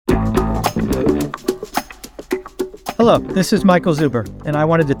Hello, this is Michael Zuber, and I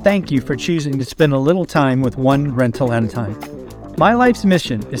wanted to thank you for choosing to spend a little time with one rental at a time. My life's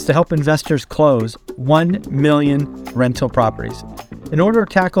mission is to help investors close 1 million rental properties. In order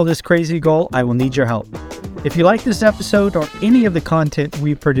to tackle this crazy goal, I will need your help. If you like this episode or any of the content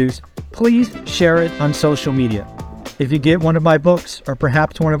we produce, please share it on social media. If you get one of my books or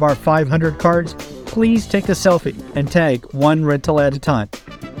perhaps one of our 500 cards, please take a selfie and tag one rental at a time.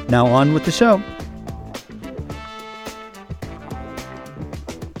 Now on with the show.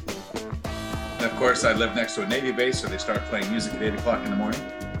 Of course, I live next to a Navy base, so they start playing music at 8 o'clock in the morning.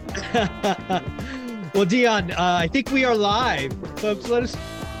 Well, Dion, I think we are live. Folks, let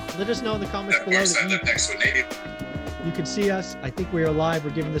us know in the comments below. Of course, I live next to a Navy. You can see us. I think we are live. We're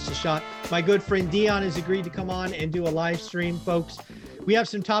giving this a shot. My good friend Dion has agreed to come on and do a live stream, folks. We have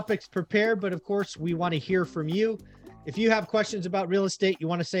some topics prepared, but of course, we want to hear from you. If you have questions about real estate, you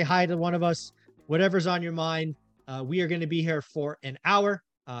want to say hi to one of us, whatever's on your mind, we are going to be here for an hour.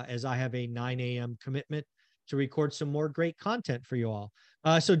 As I have a 9 a.m. commitment to record some more great content for you all.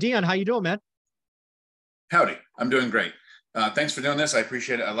 So Dion, how you doing, man? Howdy, I'm doing great. Thanks for doing this. I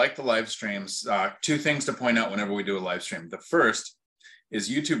appreciate it. I like the live streams. Two things to point out whenever we do a live stream. The first is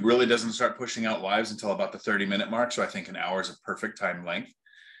YouTube really doesn't start pushing out lives until about the 30-minute mark. So I think an hour is a perfect time length.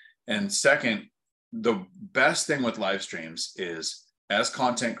 And second, the best thing with live streams is as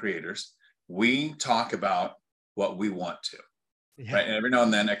content creators, we talk about what we want to. Yeah. Right. And every now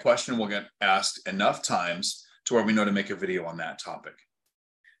and then a question will get asked enough times to where we know to make a video on that topic.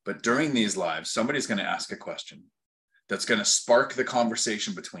 But during these lives, somebody's going to ask a question that's going to spark the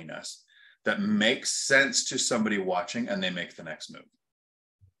conversation between us that makes sense to somebody watching, and they make the next move.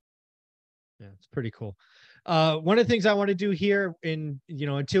 Yeah, it's pretty cool. One of the things I want to do here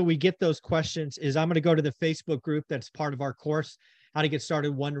until we get those questions is I'm going to go to the Facebook group that's part of our course, how to get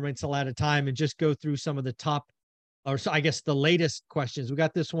started one rental at a time, and just go through some of the top, or so I guess the latest questions. We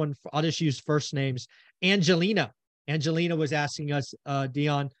got this one. I'll just use first names. Angelina was asking us,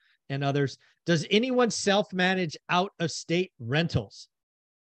 Dion and others, does anyone self-manage out-of-state rentals?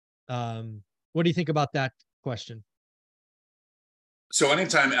 What do you think about that question? So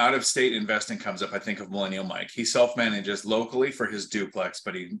anytime out-of-state investing comes up, I think of Millennial Mike. He self-manages locally for his duplex,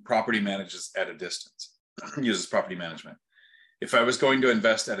 but he property manages at a distance, uses property management. If I was going to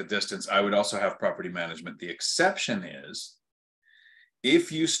invest at a distance, I would also have property management. The exception is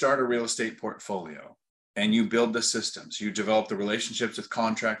if you start a real estate portfolio and you build the systems, you develop the relationships with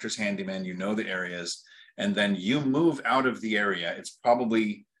contractors, handymen, you know the areas, and then you move out of the area, it's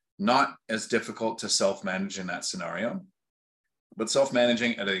probably not as difficult to self-manage in that scenario. But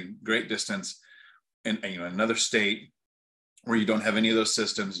self-managing at a great distance in another state where you don't have any of those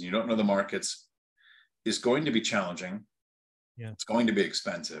systems and you don't know the markets is going to be challenging. Yeah, it's going to be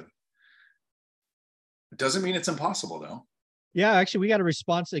expensive. It doesn't mean it's impossible, though. Yeah, actually, we got a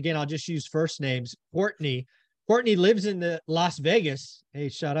response. Again, I'll just use first names. Courtney lives in the Las Vegas. Hey,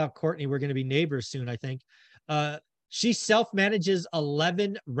 shout out, Courtney. We're going to be neighbors soon, I think. She self-manages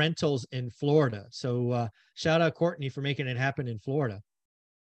 11 rentals in Florida. So shout out, Courtney, for making it happen in Florida.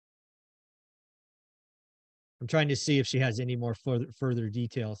 I'm trying to see if she has any more further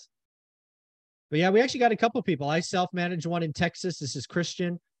details. But yeah, we actually got a couple people. I self-manage one in Texas. This is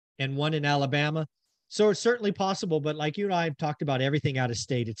Christian, and one in Alabama. So it's certainly possible. But like you and I have talked about everything out of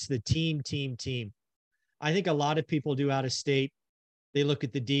state, it's the team. I think a lot of people do out of state. They look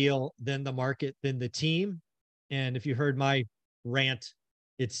at the deal, then the market, then the team. And if you heard my rant,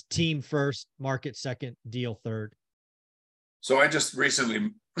 it's team first, market second, deal third. So I just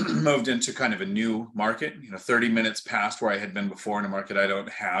recently moved into kind of a new market, 30 minutes past where I had been before in a market. I don't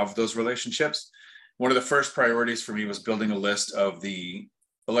have those relationships. One of the first priorities for me was building a list of the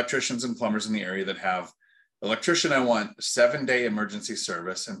electricians and plumbers in the area that have electrician, I want 7-day emergency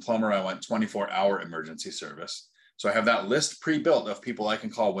service, and plumber, I want 24-hour emergency service. So I have that list pre-built of people I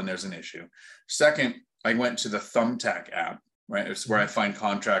can call when there's an issue. Second, I went to the Thumbtack app, right? It's where I find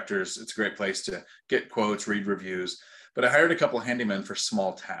contractors. It's a great place to get quotes, read reviews. But I hired a couple of handymen for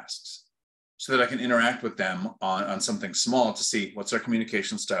small tasks so that I can interact with them on something small to see what's their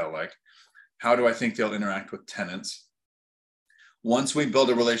communication style like. How do I think they'll interact with tenants? Once we build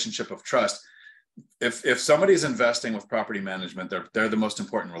a relationship of trust, if somebody's investing with property management, they're the most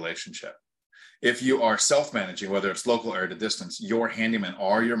important relationship. If you are self-managing, whether it's local or at a distance, your handymen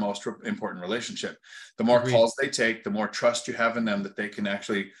are your most important relationship. The more calls they take, the more trust you have in them that they can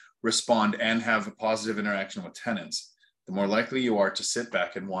actually respond and have a positive interaction with tenants, the more likely you are to sit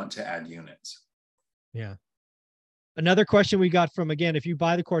back and want to add units. Yeah. Another question we got from, again, if you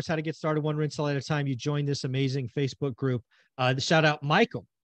buy the course, How to Get Started One Rental at a Time, you join this amazing Facebook group. Shout out Michael.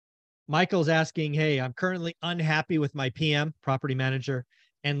 Michael's asking, hey, I'm currently unhappy with my PM, property manager,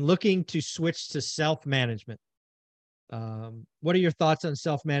 and looking to switch to self-management. What are your thoughts on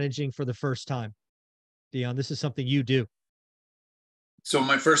self-managing for the first time? Dion, this is something you do. So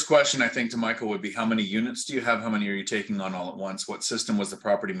my first question, I think, to Michael would be, how many units do you have? How many are you taking on all at once? What system was the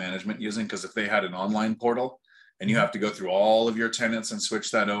property management using? Because if they had an online portal and you have to go through all of your tenants and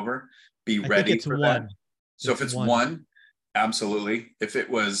switch that over, be ready for that. So if it's one, absolutely. If it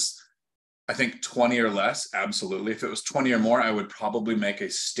was, I think, 20 or less, absolutely. If it was 20 or more, I would probably make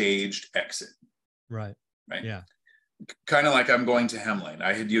a staged exit. Right. Yeah. Kind of like I'm going to Hemlane.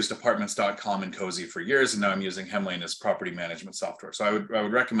 I had used apartments.com and Cozy for years, and now I'm using Hemlane as property management software. So I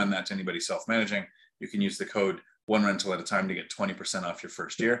would recommend that to anybody self-managing. You can use the code one rental at a time to get 20% off your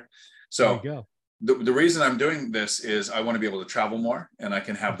first year. So the reason I'm doing this is I want to be able to travel more, and I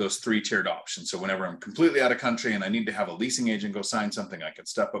can have those 3-tiered options. So whenever I'm completely out of country and I need to have a leasing agent go sign something, I can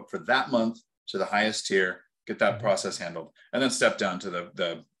step up for that month to the highest tier, get that process handled, and then step down to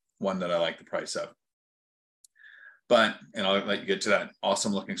the one that I like the price of. But, and I'll let you get to that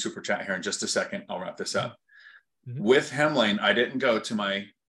awesome looking super chat here in just a second. I'll wrap this up. With Hemlane, I didn't go to my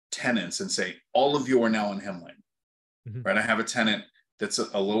tenants and say, all of you are now on Hemlane, right? I have a tenant that's a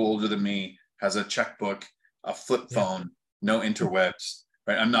little older than me, has a checkbook, a flip phone, no interwebs,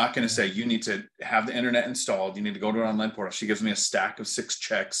 right? I'm not going to say, you need to have the internet installed. You need to go to an online portal. She gives me a stack of 6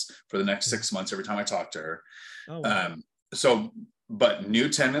 checks for the next 6 months every time I talk to her. But new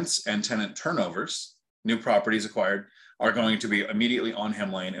tenants and tenant turnovers, new properties acquired, are going to be immediately on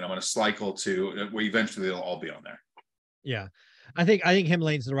Hemlane, and I'm going to cycle to where eventually they'll all be on there. Yeah. I think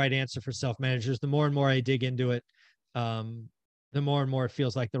Hemlane's the right answer for self-managers. The more and more I dig into it, the more and more it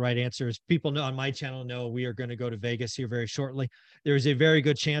feels like the right answer. Is people know on my channel know we are going to go to Vegas here very shortly. There is a very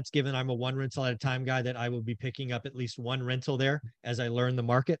good chance, given I'm a one rental at a time guy, that I will be picking up at least one rental there as I learn the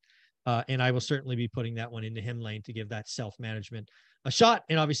market. And I will certainly be putting that one into Hemlane to give that self-management a shot,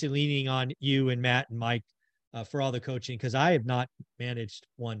 and obviously leaning on you and Matt and Mike for all the coaching, because I have not managed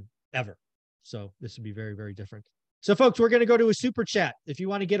one ever. So this would be very, very different. So folks, we're going to go to a super chat. If you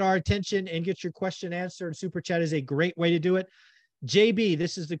want to get our attention and get your question answered, super chat is a great way to do it. JB,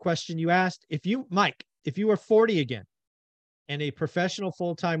 this is the question you asked. Mike, if you were 40 again and a professional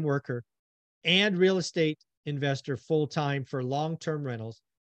full-time worker and real estate investor full-time for long-term rentals,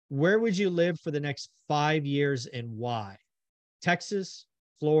 where would you live for the next 5 years and why? Texas,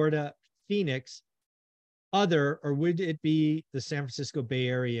 Florida, Phoenix, other, or would it be the San Francisco Bay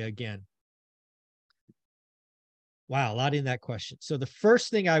Area again? Wow, a lot in that question. So the first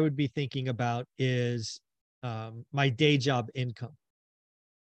thing I would be thinking about is my day job income,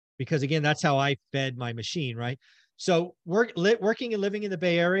 because again, that's how I fed my machine, right? So working and living in the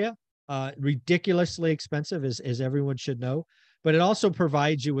Bay Area, ridiculously expensive, as everyone should know, but it also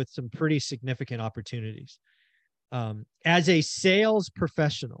provides you with some pretty significant opportunities. As a sales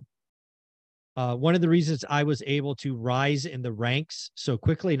professional, one of the reasons I was able to rise in the ranks so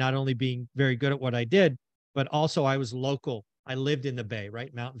quickly, not only being very good at what I did, but also I was local. I lived in the Bay,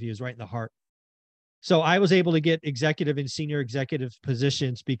 right? Mountain View is right in the heart. So I was able to get executive and senior executive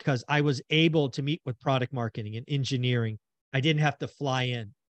positions because I was able to meet with product marketing and engineering. I didn't have to fly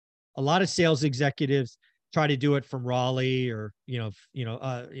in. A lot of sales executives try to do it from Raleigh or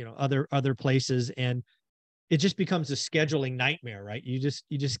other places, and it just becomes a scheduling nightmare, right? You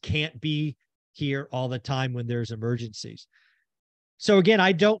just can't be here all the time when there's emergencies. So again,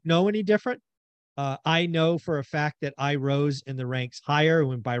 I don't know any different. I know for a fact that I rose in the ranks higher.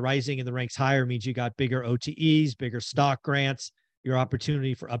 When by rising in the ranks higher means you got bigger OTEs, bigger stock grants, your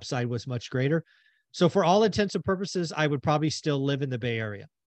opportunity for upside was much greater. So for all intents and purposes, I would probably still live in the Bay Area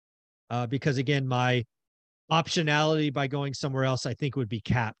because again, my optionality by going somewhere else, I think would be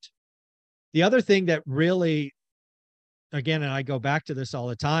capped. The other thing that really, again, and I go back to this all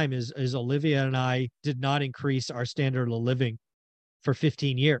the time, is Olivia and I did not increase our standard of living for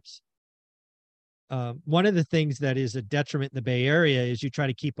 15 years. One of the things that is a detriment in the Bay Area is you try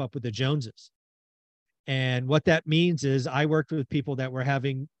to keep up with the Joneses. And what that means is I worked with people that were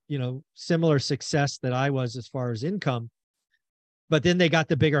having, similar success that I was as far as income, but then they got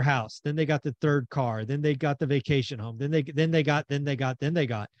the bigger house, then they got the third car, then they got the vacation home, then they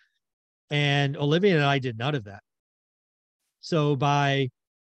got. And Olivia and I did none of that. So by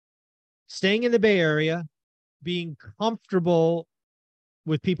staying in the Bay Area, being comfortable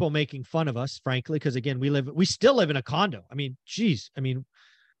with people making fun of us, frankly, because again, we still live in a condo. I mean,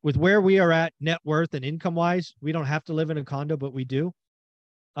 with where we are at net worth and income wise, we don't have to live in a condo, but we do.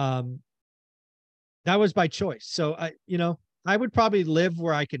 That was by choice. So I would probably live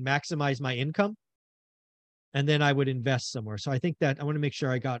where I could maximize my income, and then I would invest somewhere. So I think that I want to make sure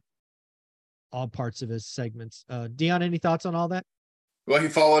I got all parts of his segments. Dion, any thoughts on all that? Well, he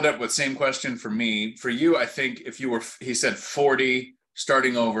followed up with same question for me. For you, I think if you were, he said 40,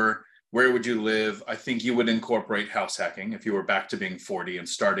 starting over, where would you live? I think you would incorporate house hacking if you were back to being 40 and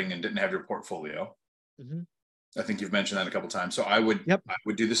starting and didn't have your portfolio. Mm-hmm. I think you've mentioned that a couple of times. So I would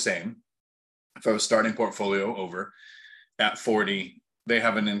do the same. If I was starting portfolio over at 40, they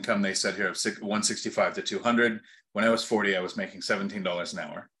have an income, they said here, of 165 to 200. When I was 40, I was making $17 an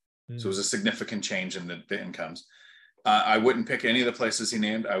hour. So it was a significant change in the incomes. I wouldn't pick any of the places he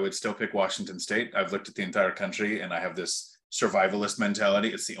named. I would still pick Washington State. I've looked at the entire country and I have this survivalist mentality.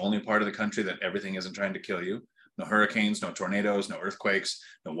 It's the only part of the country that everything isn't trying to kill you. No hurricanes, no tornadoes, no earthquakes,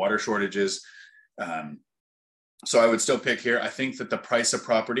 no water shortages. So I would still pick here. I think that the price of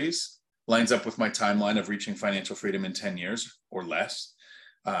properties lines up with my timeline of reaching financial freedom in 10 years or less.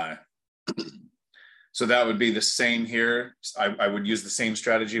 So that would be the same here. I would use the same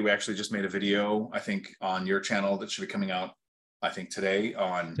strategy. We actually just made a video, I think, on your channel that should be coming out, I think today,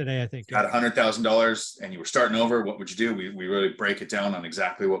 I think. At $100,000 and you were starting over, what would you do? We really break it down on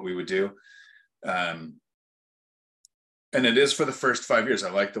exactly what we would do. And it is for the first 5 years.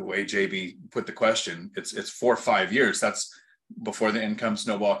 I like the way JB put the question. It's for 5 years. That's before the income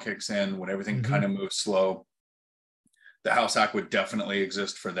snowball kicks in, when everything kind of moves slow. The house hack would definitely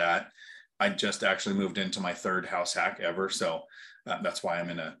exist for that. I just actually moved into my third house hack ever. So that's why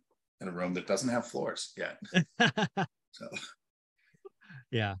I'm in a room that doesn't have floors yet. So.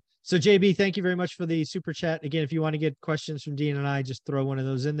 Yeah. So JB, thank you very much for the super chat. Again, if you want to get questions from Dean and I, just throw one of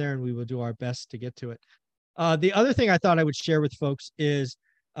those in there and we will do our best to get to it. The other thing I thought I would share with folks is,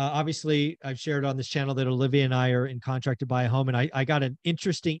 obviously I've shared on this channel that Olivia and I are in contract to buy a home, and I got an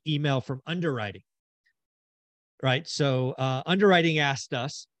interesting email from underwriting. Right. So underwriting asked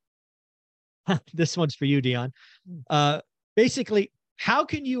us, this one's for you, Dion. Basically, how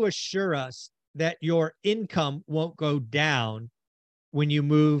can you assure us that your income won't go down when you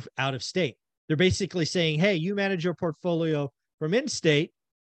move out of state? They're basically saying, hey, you manage your portfolio from in-state.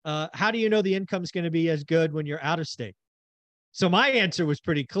 How do you know the income is going to be as good when you're out of state? So my answer was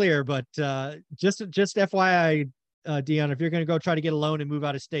pretty clear, but just FYI, Dion, if you're going to go try to get a loan and move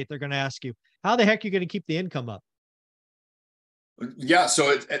out of state, they're going to ask you, how the heck are you going to keep the income up? Yeah.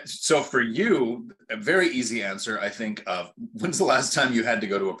 So for you, a very easy answer, I think, of when's the last time you had to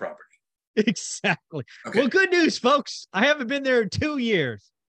go to a property? Exactly. Okay. Well, good news, folks. I haven't been there in 2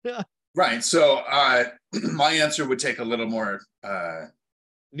 years. Right. So my answer would take a little more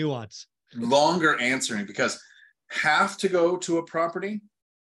nuance, longer answering, because have to go to a property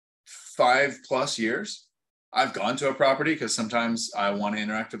 5+ years. I've gone to a property because sometimes I want to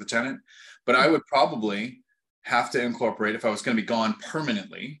interact with the tenant, but I would probably have to incorporate, if I was going to be gone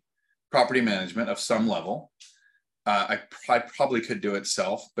permanently, property management of some level. I probably could do it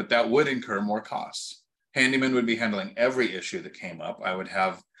self, but that would incur more costs. Handyman would be handling every issue that came up. I would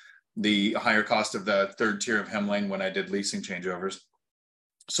have the higher cost of the third tier of Hemling when I did leasing changeovers.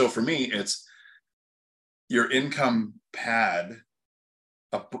 So for me, it's your income pad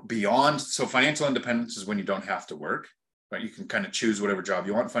beyond. So financial independence is when you don't have to work, right? You can kind of choose whatever job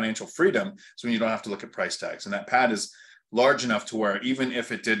you want. Financial freedom is when you don't have to look at price tags. And that pad is large enough to where even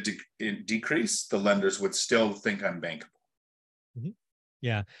if it did decrease, the lenders would still think I'm bankable. Mm-hmm.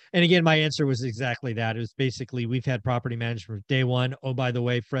 Yeah. And again, my answer was exactly that. It was basically, we've had property management from day one. Oh, by the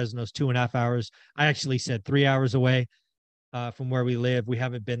way, Fresno's 2.5 hours. I actually said 3 hours away from where we live. We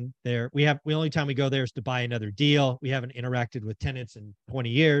haven't been there. The only time we go there is to buy another deal. We haven't interacted with tenants in 20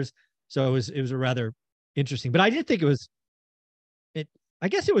 years. So it was a rather interesting, but I did think I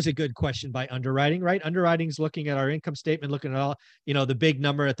guess it was a good question by underwriting, right? Underwriting's looking at our income statement, looking at all, the big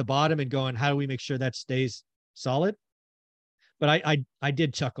number at the bottom and going, how do we make sure that stays solid? But I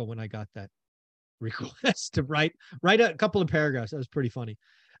did chuckle when I got that request to write a couple of paragraphs. That was pretty funny.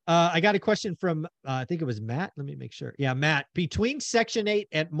 I got a question from, I think it was Matt. Let me make sure. Yeah, Matt, between Section 8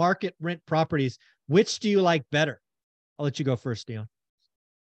 and market rent properties, which do you like better? I'll let you go first, Dion.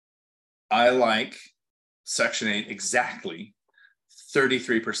 I like Section 8 exactly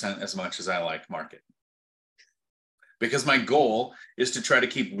 33% as much as I like market. Because my goal is to try to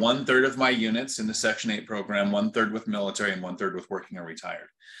keep 1/3 of my units in the Section 8 program, 1/3 with military and 1/3 with working or retired.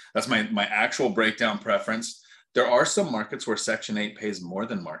 That's my actual breakdown preference. There are some markets where Section 8 pays more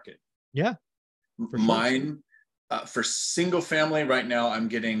than market. Yeah. Mine, for single family right now, I'm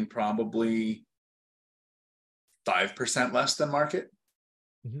getting probably 5% less than market.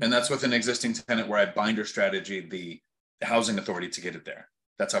 Mm-hmm. And that's with an existing tenant where I binder strategy the housing authority to get it there.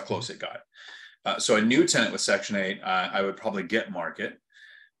 That's how close it got. So a new tenant with Section 8, I would probably get market.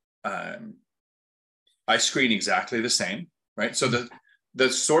 I screen exactly the same, right? So the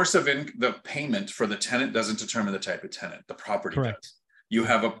source of the payment for the tenant doesn't determine the type of tenant. The property Correct. does. You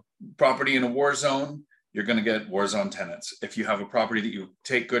have a property in a war zone, you're going to get war zone tenants. If you have a property that you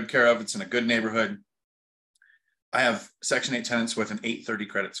take good care of, it's in a good neighborhood. I have Section 8 tenants with an 830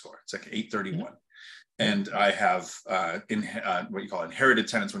 credit score. It's like 831. And I have what you call inherited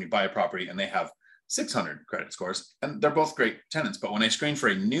tenants when you buy a property, and they have 600 credit scores, and they're both great tenants. But when I screen for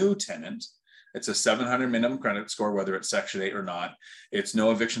a new tenant, it's a 700 minimum credit score, whether it's Section 8 or not. It's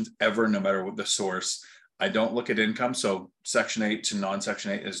no evictions ever, no matter what the source. I don't look at income. So Section 8 to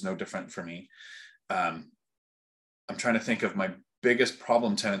non-Section 8 is no different for me. I'm trying to think of my biggest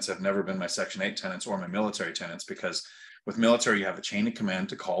problem tenants have never been my Section 8 tenants or my military tenants, because with military, you have a chain of command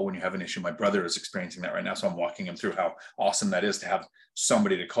to call when you have an issue. My brother is experiencing that right now, so I'm walking him through how awesome that is to have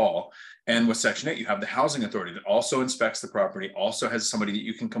somebody to call. And with Section 8, you have the housing authority that also inspects the property, also has somebody that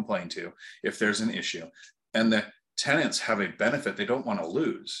you can complain to if there's an issue. And the tenants have a benefit they don't want to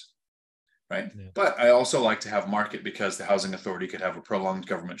lose, right? Yeah. But I also like to have market, because the housing authority could have a prolonged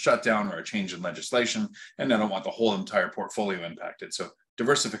government shutdown or a change in legislation, and I don't want the whole entire portfolio impacted. So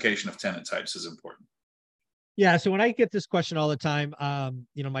diversification of tenant types is important. Yeah. So when I get this question all the time,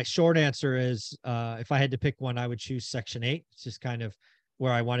 my short answer is, if I had to pick one, I would choose Section 8. It's just kind of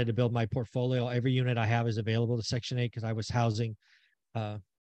where I wanted to build my portfolio. Every unit I have is available to Section 8 because I was housing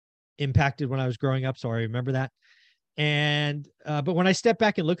impacted when I was growing up. So I remember that. And, but when I step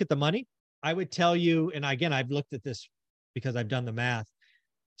back and look at the money, I would tell you, and again, I've looked at this because I've done the math,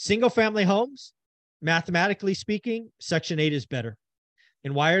 single family homes, mathematically speaking, Section 8 is better.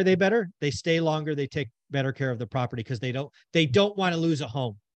 And why are they better? They stay longer. They take better care of the property because they don't want to lose a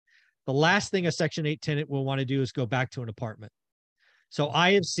home. The last thing a Section 8 tenant will want to do is go back to an apartment. So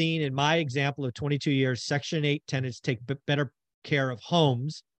I have seen in my example of 22 years, Section 8 tenants take better care of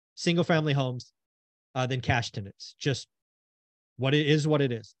homes, single family homes, than cash tenants. Just what it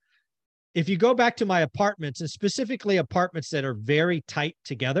is. If you go back to my apartments, and specifically apartments that are very tight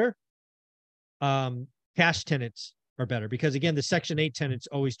together, cash tenants are better, because again, the Section 8 tenant's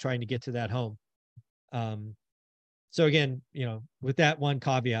always trying to get to that home. So again, with that one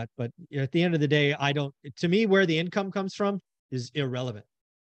caveat, but at the end of the day, to me, where the income comes from is irrelevant.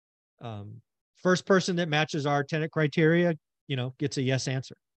 First person that matches our tenant criteria, gets a yes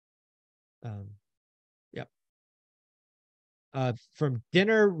answer. Yep. From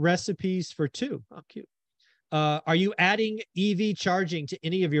dinner recipes for two. Oh, cute. Are you adding EV charging to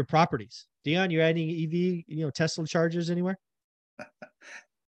any of your properties? Dion, you adding EV, Tesla chargers anywhere?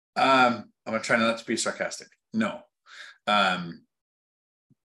 I'm going to try not to be sarcastic. No. I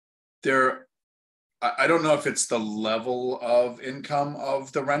don't know if it's the level of income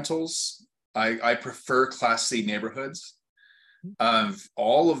of the rentals. I prefer Class C neighborhoods. Of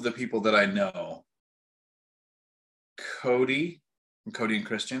all of the people that I know, Cody and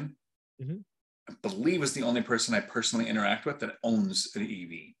Christian, I believe is the only person I personally interact with that owns an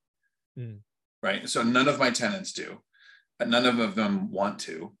EV. Right? So none of my tenants do. None of them want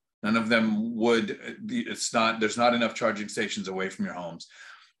to. None of them would. There's not enough charging stations away from your homes.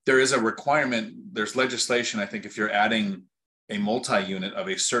 There is a requirement. There's legislation, I think, if you're adding a multi-unit of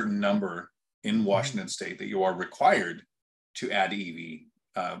a certain number in Washington State, that you are required to add EV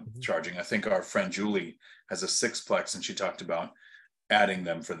charging. I think our friend Julie has a sixplex, and she talked about adding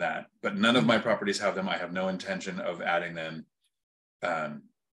them for that. But none of my properties have them. I have no intention of adding them.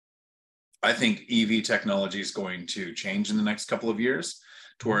 I think EV technology is going to change in the next couple of years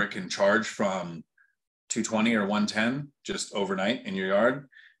to where it can charge from 220 or 110 just overnight in your yard.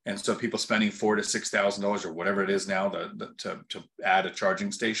 And so people spending $4,000 to $6,000 or whatever it is now to add a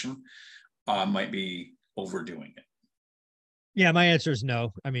charging station might be overdoing it. Yeah, my answer is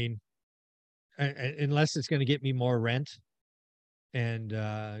no. I mean, unless it's going to get me more rent.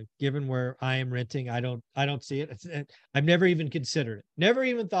 And given where I am renting, I don't see it. I've never even considered it. Never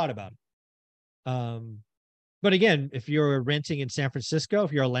even thought about it. But again, if you're renting in San Francisco,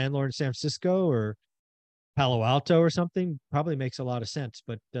 if you're a landlord in San Francisco or Palo Alto or something, probably makes a lot of sense.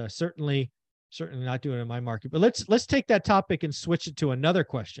 But certainly not doing it in my market. But let's take that topic and switch it to another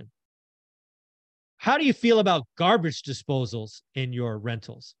question. How do you feel about garbage disposals in your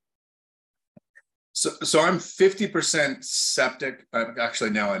rentals? So I'm 50% septic. Actually,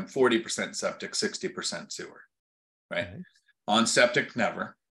 now I'm 40% septic, 60% sewer. Right? Okay. On septic,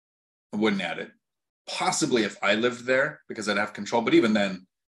 never. I wouldn't add it. Possibly if I lived there, because I'd have control. But even then,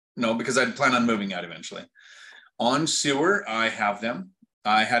 no, because I'd plan on moving out eventually. On sewer, I have them.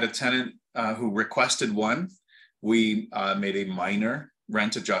 I had a tenant who requested one. We made a minor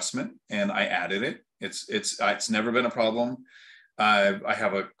rent adjustment, and I added it. It's never been a problem. I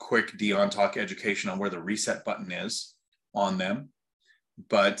have a quick Dion Talk education on where the reset button is on them.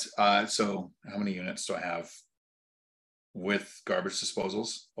 But so how many units do I have with garbage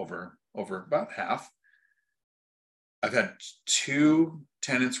disposals? Over about half. I've had 2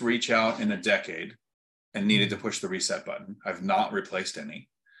 tenants reach out in a decade and needed to push the reset button. I've not replaced any.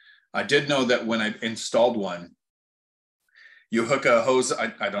 I did know that when I installed one, you hook a hose.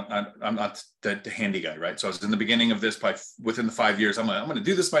 I'm not the handy guy, right? So I was in the beginning of this, by within the 5 years, I'm going to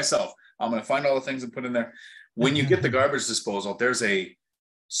do this myself. I'm going to find all the things and put in there. When you get the garbage disposal, there's a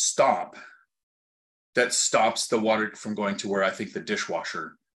stop that stops the water from going to where I think the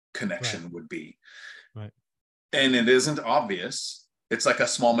dishwasher connection would be. Right. And it isn't obvious. It's like a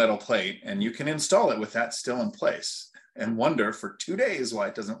small metal plate, and you can install it with that still in place and wonder for 2 days why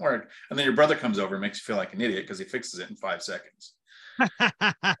it doesn't work. And then your brother comes over and makes you feel like an idiot because he fixes it in 5 seconds.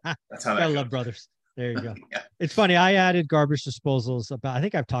 That's how that I goes. love brothers. There you go. Yeah. It's funny. I added garbage disposals about, I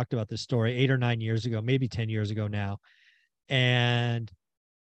think I've talked about this story 8 or 9 years ago, maybe 10 years ago now. And,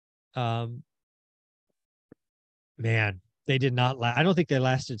 man, they did not last. I don't think they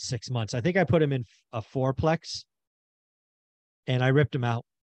lasted 6 months. I think I put them in a 4-plex and I ripped them out.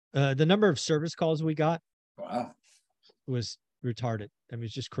 The number of service calls we got Wow. was retarded. I mean,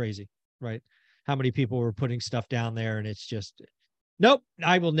 it's just crazy, right? How many people were putting stuff down there, and it's just, nope,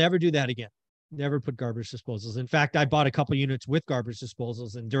 I will never do that again. Never put garbage disposals. In fact, I bought a couple units with garbage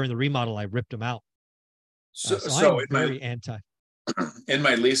disposals, and during the remodel, I ripped them out. So I'm very anti. In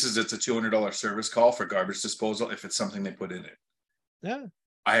my leases, it's a $200 service call for garbage disposal if it's something they put in it. Yeah.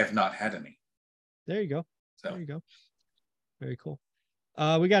 I have not had any. There you go. So. There you go. Very cool.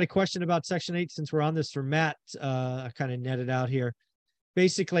 We got a question about Section 8 since we're on this from Matt. I kind of netted out here.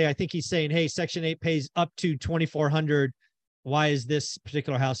 Basically, I think he's saying, hey, Section 8 pays up to $2,400. Why is this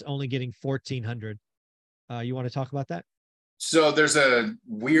particular house only getting $1,400? You want to talk about that? So there's a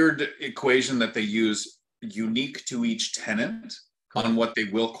weird equation that they use unique to each tenant on what they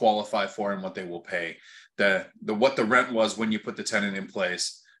will qualify for and what they will pay. What the rent was when you put the tenant in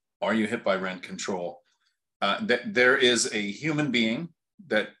place. Are you hit by rent control? There is a human being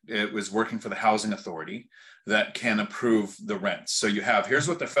that it was working for the housing authority that can approve the rent. So here's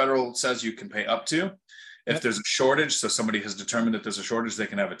what the federal says you can pay up to. If there's a shortage, so somebody has determined that there's a shortage, they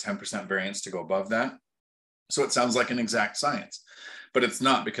can have a 10% variance to go above that. So it sounds like an exact science, but it's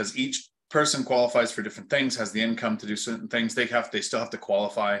not, because each person qualifies for different things, has the income to do certain things. They still have to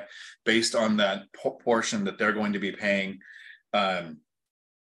qualify based on that portion that they're going to be paying.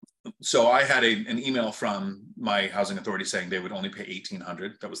 So I had an email from my housing authority saying they would only pay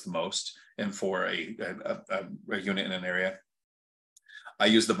 $1,800. That was the most, and for a unit in an area. I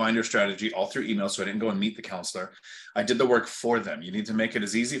used the binder strategy all through email, so I didn't go and meet the counselor. I did the work for them. You need to make it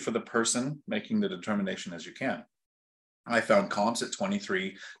as easy for the person making the determination as you can. I found comps at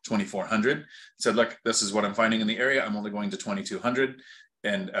 23, 2,400. Said, look, this is what I'm finding in the area. I'm only going to 2,200.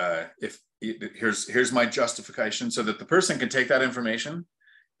 And here's my justification, so that the person can take that information.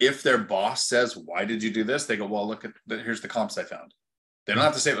 If their boss says, why did you do this? They go, well, look here's the comps I found. They don't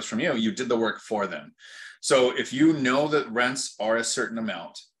have to say it was from you. You did the work for them. So if you know that rents are a certain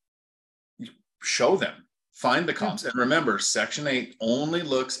amount, show them, find the comps. And remember, Section 8 only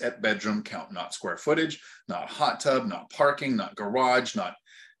looks at bedroom count, not square footage, not hot tub, not parking, not garage, not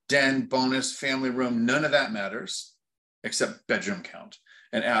den, bonus, family room. None of that matters except bedroom count.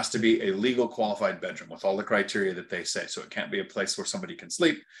 And asked to be a legal qualified bedroom with all the criteria that they say. So it can't be a place where somebody can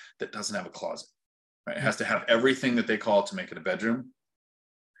sleep that doesn't have a closet. Right? It has to have everything that they call to make it a bedroom.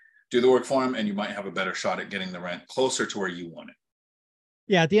 Do the work for them, and you might have a better shot at getting the rent closer to where you want it.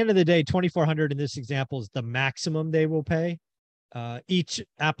 Yeah, at the end of the day, $2,400 in this example is the maximum they will pay. Each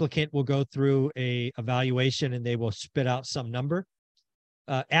applicant will go through a evaluation and they will spit out some number.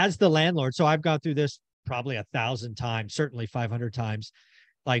 As the landlord, so I've gone through this probably 1,000 times, certainly 500 times.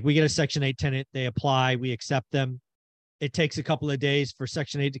 Like, we get a Section 8 tenant, they apply, we accept them. It takes a couple of days for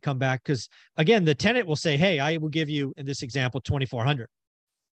Section 8 to come back because, again, the tenant will say, hey, I will give you, in this example, $2,400.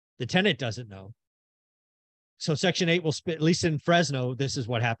 The tenant doesn't know. So Section 8 will spit, at least in Fresno, this is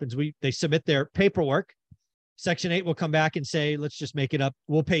what happens. They submit their paperwork. Section 8 will come back and say, let's just make it up.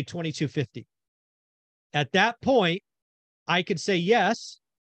 We'll pay $2,250. At that point, I could say yes,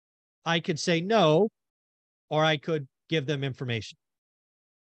 I could say no, or I could give them information.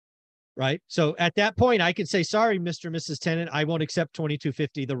 Right? So at that point, I could say, sorry, Mr. and Mrs. Tenant, I won't accept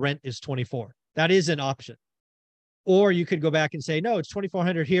 $2,250. The rent is $2,400. That is an option. Or you could go back and say, no, it's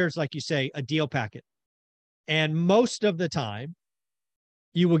 $2,400. Here's, like you say, a deal packet. And most of the time,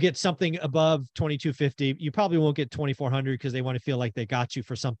 you will get something above $2,250. You probably won't get $2,400 because they want to feel like they got you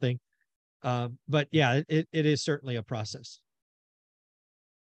for something. But yeah, it is certainly a process.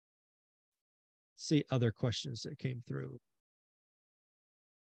 See other questions that came through.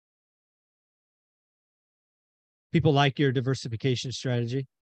 People like your diversification strategy.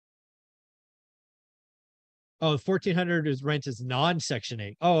 Oh, 1,400 is rent is non-Section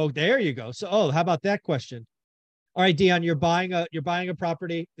 8. Oh, there you go. So, oh, how about that question? All right, Dion, you're buying a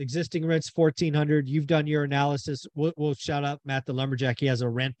property, existing rent's 1,400. You've done your analysis. We'll shout out Matt the lumberjack. He has a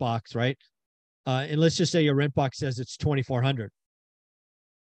rent box, right? And let's just say your rent box says it's 2,400.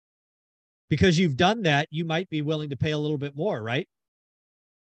 Because you've done that, you might be willing to pay a little bit more, right?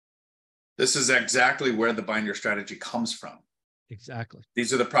 This is exactly where the binder strategy comes from. Exactly.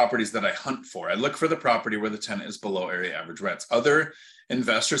 These are the properties that I hunt for. I look for the property where the tenant is below area average rents. Other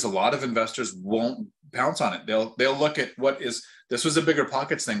investors, a lot of investors won't pounce on it. They'll look at this was a bigger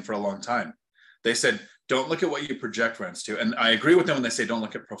pockets thing for a long time. They said, don't look at what you project rents to. And I agree with them when they say don't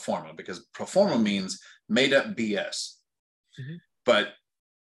look at pro forma, because pro forma means made up BS. Mm-hmm. But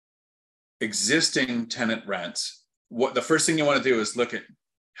existing tenant rents, the first thing you want to do is look at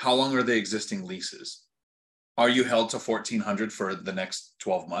how long are the existing leases. Are you held to 1,400 for the next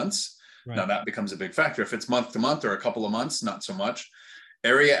 12 months? Right. Now that becomes a big factor. If it's month to month or a couple of months, not so much.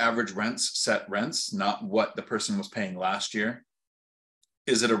 Area average rents, set rents, not what the person was paying last year.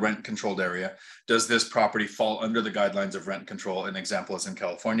 Is it a rent controlled area? Does this property fall under the guidelines of rent control? An example is in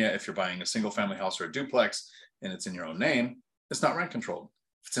California, if you're buying a single family house or a duplex and it's in your own name, it's not rent controlled.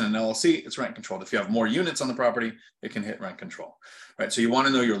 If it's in an LLC, it's rent controlled. If you have more units on the property, it can hit rent control, right? So you want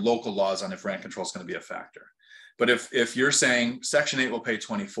to know your local laws on if rent control is going to be a factor. But if you're saying Section 8 will pay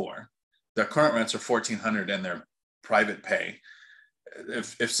 24, their current rents are 1,400 and they're private pay.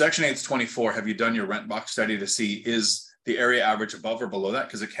 If Section 8 is 24, have you done your rent box study to see is the area average above or below that?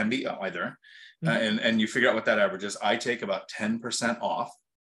 Because it can be either. Mm-hmm. And you figure out what that average is. I take about 10% off.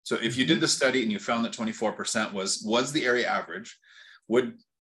 So if you did the study and you found that 24% was the area average, would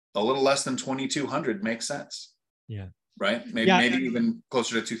a little less than 2,200 make sense? Yeah. Right? Maybe even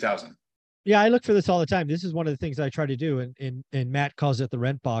closer to 2,000. Yeah, I look for this all the time. This is one of the things I try to do, and Matt calls it the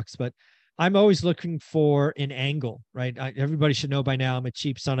rent box, but I'm always looking for an angle, right? Everybody should know by now I'm a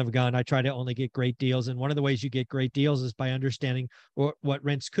cheap son of a gun. I try to only get great deals, and one of the ways you get great deals is by understanding what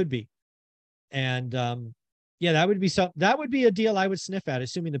rents could be. And yeah, that would be a deal I would sniff at,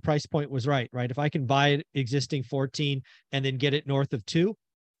 assuming the price point was right? If I can buy it existing 14 and then get it north of 2,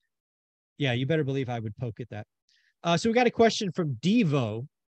 yeah, you better believe I would poke at that. So we got a question from Devo.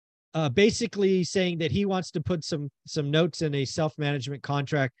 Basically saying that he wants to put some notes in a self-management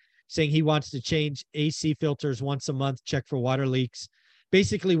contract saying he wants to change AC filters once a month, check for water leaks.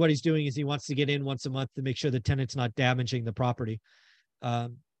 Basically what he's doing is he wants to get in once a month to make sure the tenant's not damaging the property.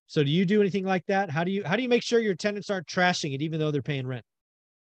 So do you do anything like that? How do you make sure your tenants aren't trashing it even though they're paying rent?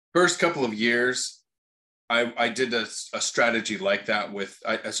 First couple of years, I did a strategy like that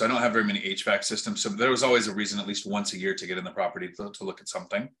so I don't have very many HVAC systems. So there was always a reason at least once a year to get in the property to look at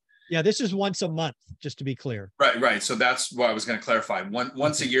something. Yeah, this is once a month, just to be clear. Right. So that's what I was going to clarify.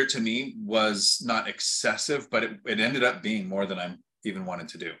 Once a year to me was not excessive, but it ended up being more than I even wanted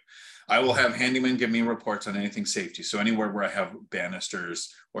to do. I will have handymen give me reports on anything safety. So anywhere where I have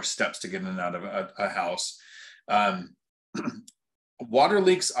banisters or steps to get in and out of a house. Water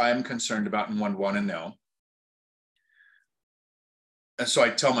leaks I'm concerned about and would want to know. And so I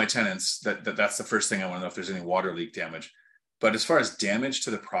tell my tenants that's the first thing I want to know if there's any water leak damage. But as far as damage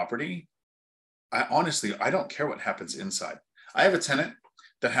to the property, I don't care what happens inside. I have a tenant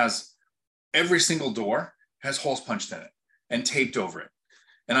that has every single door has holes punched in it and taped over it.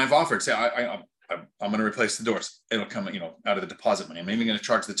 And I've offered, say, I'm going to replace the doors. It'll come, out of the deposit money. I'm even going to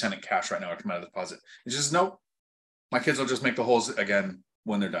charge the tenant cash right now or come out of the deposit. It's just, nope, my kids will just make the holes again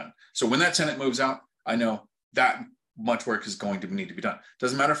when they're done. So when that tenant moves out, I know that much work is going to need to be done.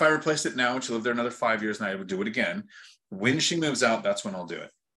 Doesn't matter if I replaced it now and she lived there another 5 years and I would do it again. When she moves out, that's when I'll do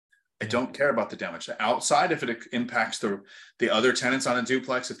it. I don't care about the damage. Outside, if it impacts the other tenants on a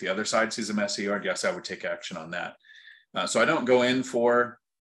duplex, if the other side sees a messy yard, yes, I would take action on that. So I don't go in for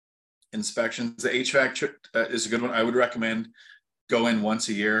inspections. The HVAC is a good one. I would recommend go in once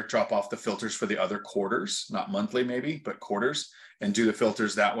a year, drop off the filters for the other quarters, not monthly maybe, but quarters, and do the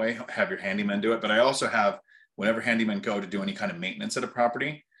filters that way. Have your handyman do it. But I also have, whenever handymen go to do any kind of maintenance at a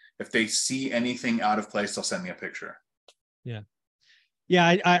property, if they see anything out of place, they'll send me a picture. Yeah.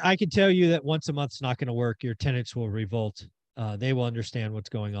 Yeah. I can tell you that once a month's not going to work. Your tenants will revolt. They will understand what's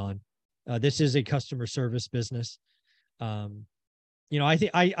going on. This is a customer service business. I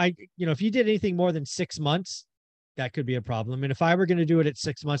think if you did anything more than 6 months, that could be a problem. And if I were going to do it at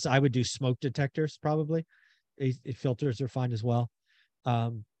 6 months, I would do smoke detectors. Probably filters are fine as well.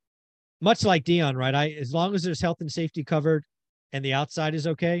 Much like Dion, right? As long as there's health and safety covered and the outside is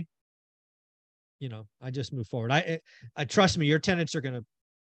okay, I just move forward. I trust me, your tenants are going to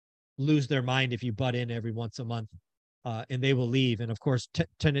lose their mind if you butt in every once a month, and they will leave. And of course,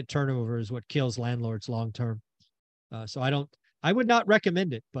 tenant turnover is what kills landlords long term. So I would not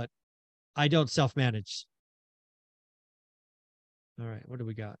recommend it, but I don't self-manage. All right, what do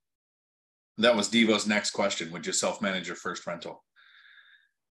we got? That was Devo's next question. Would you self-manage your first rental?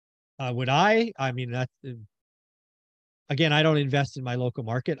 Would I? I mean, that again, I don't invest in my local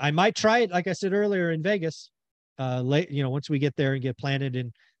market. I might try it, like I said earlier, in Vegas. Once we get there and get planted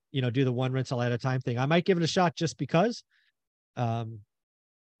and do the one rental at a time thing, I might give it a shot just because.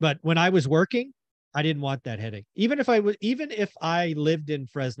 But when I was working, I didn't want that headache. Even if I lived in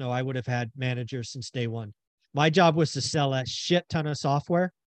Fresno, I would have had managers since day one. My job was to sell a shit ton of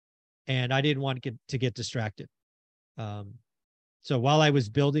software, and I didn't want to get distracted. So while I was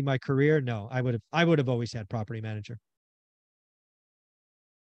building my career, no, I would have always had property manager.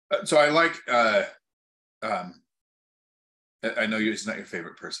 So I like, I know he's not your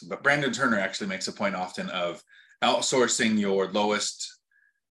favorite person, but Brandon Turner actually makes a point often of outsourcing your lowest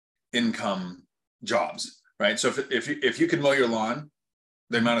income jobs, right? So if you can mow your lawn,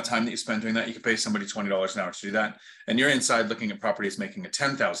 the amount of time that you spend doing that, you can pay somebody $20 an hour to do that. And you're inside looking at properties making a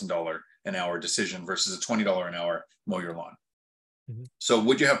 $10,000 an hour decision versus a $20 an hour mow your lawn. Mm-hmm. So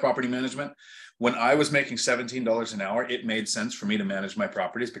would you have property management? When I was making $17 an hour, it made sense for me to manage my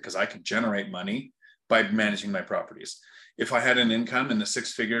properties because I could generate money by managing my properties. If I had an income in the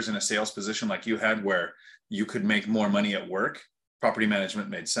six figures in a sales position like you had, where you could make more money at work, property management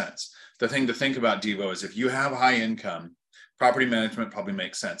made sense. The thing to think about, Devo, is if you have high income, property management probably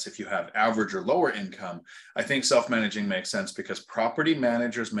makes sense. If you have average or lower income, I think self-managing makes sense because property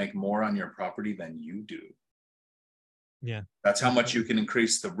managers make more on your property than you do. Yeah. That's how much you can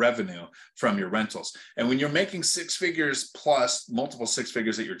increase the revenue from your rentals. And when you're making six figures plus multiple six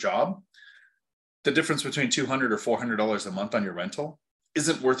figures at your job, the difference between $200 or $400 a month on your rental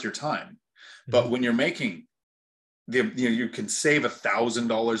isn't worth your time. Mm-hmm. But when you're making you can save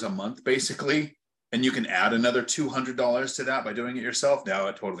 $1,000 a month basically, and you can add another $200 to that by doing it yourself. Now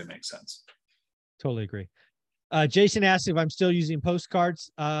it totally makes sense. Totally agree. Jason asked if I'm still using postcards.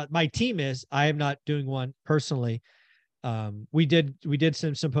 My team is. I am not doing one personally. We did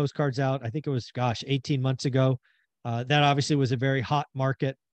send some postcards out. I think it was 18 months ago. That obviously was a very hot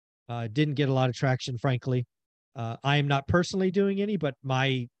market. Didn't get a lot of traction, frankly. I am not personally doing any, but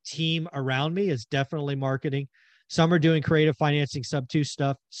my team around me is definitely marketing. Some are doing creative financing sub-2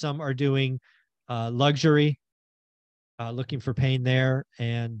 stuff. Some are doing luxury, looking for pain there.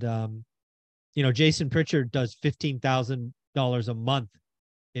 And, Jason Pritchard does $15,000 a month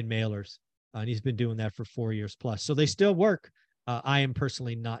in mailers. And he's been doing that for 4 years plus. So they still work. I am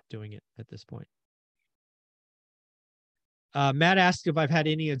personally not doing it at this point. Matt asked if I've had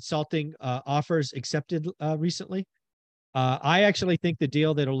any insulting offers accepted recently. I actually think the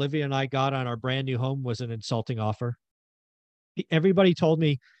deal that Olivia and I got on our brand new home was an insulting offer. Everybody told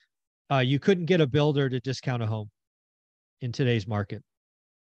me you couldn't get a builder to discount a home in today's market.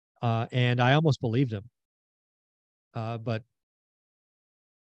 And I almost believed him. But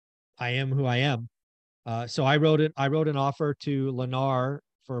I am who I am. So I wrote an offer to Lennar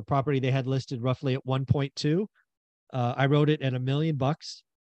for a property they had listed roughly at 1.2. I wrote it at $1 million.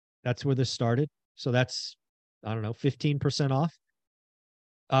 That's where this started. So that's, 15% off.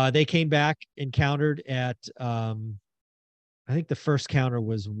 They came back and countered at, I think the first counter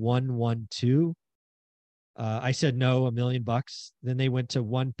was 112. I said no, $1 million. Then they went to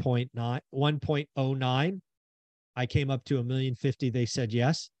 1.09. I came up to $1.05 million. They said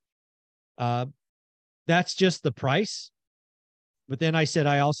yes. That's just the price. But then I said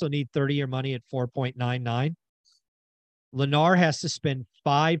I also need 30-year money at 4.99. Lennar has to spend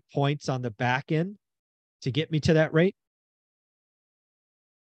 5 points on the back end to get me to that rate.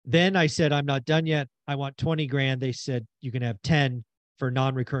 Then I said, I'm not done yet. I want 20 grand. They said, you can have 10 for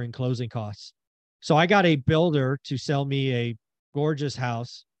non-recurring closing costs. So I got a builder to sell me a gorgeous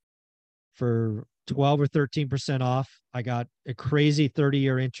house for 12 or 13% off. I got a crazy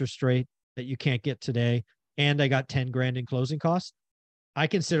 30-year interest rate that you can't get today. And I got 10 grand in closing costs. I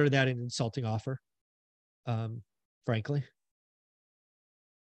consider that an insulting offer, frankly.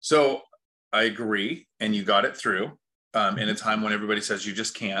 So I agree. And you got it through in a time when everybody says you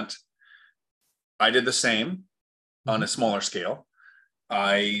just can't. I did the same on a smaller scale.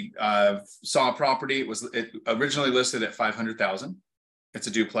 I saw a property. It originally listed at 500,000. It's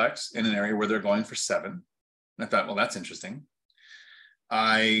a duplex in an area where they're going for 7. And I thought, well, that's interesting.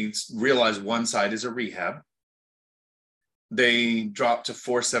 I realized one side is a rehab. They dropped to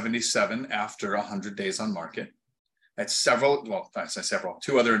 477 after 100 days on market. At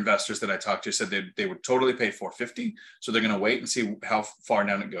two other investors that I talked to said they would totally pay 450. So they're going to wait and see how far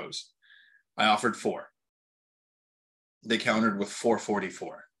down it goes. I offered 4. They countered with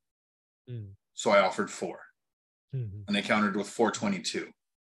 444. So I offered 4. And they countered with 422.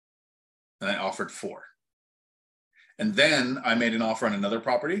 And I offered 4. And then I made an offer on another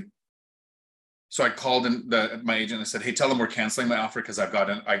property. So I called in my agent and said, hey, tell them we're canceling my offer because I got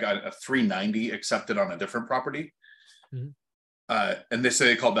a 390 accepted on a different property. And they said,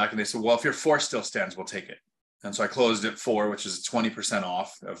 they called back and they said, well, if your 4 still stands, we'll take it. And so I closed at 4, which is 20%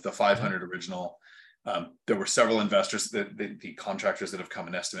 off of the 500 original. There were several investors, the contractors that have come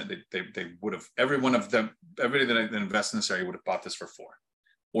and estimate, they would have, everybody that invested in this area would have bought this for 4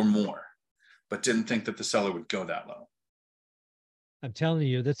 or more, but didn't think that the seller would go that low. I'm telling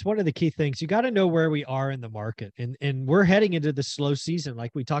you, that's one of the key things. You got to know where we are in the market. And we're heading into the slow season.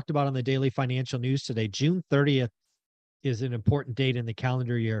 Like we talked about on the daily financial news today, June 30th is an important date in the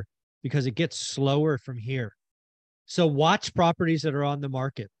calendar year because it gets slower from here. So watch properties that are on the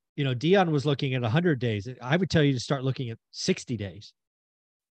market. You know, Dion was looking at 100 days. I would tell you to start looking at 60 days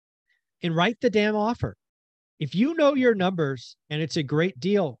and write the damn offer. If you know your numbers and it's a great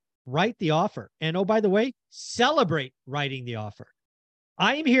deal, write the offer. And oh, by the way, celebrate writing the offer.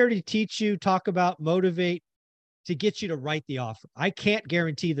 I'm here to teach you, talk about, motivate, to get you to write the offer. I can't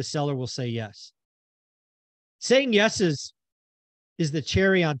guarantee the seller will say yes. Saying yes is the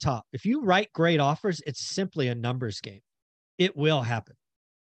cherry on top. If you write great offers, it's simply a numbers game. It will happen.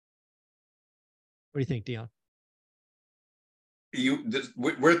 What do you think, Dion?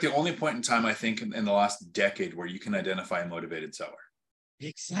 We're at the only point in time, I think, in the last decade where you can identify a motivated seller.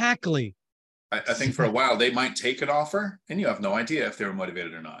 Exactly. I think for a while they might take an offer and you have no idea if they were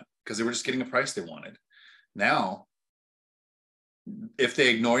motivated or not because they were just getting a price they wanted. Now, if they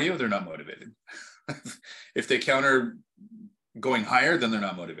ignore you, they're not motivated. If they counter going higher, then they're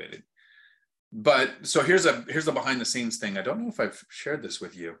not motivated. But so here's a behind the scenes thing. I don't know if I've shared this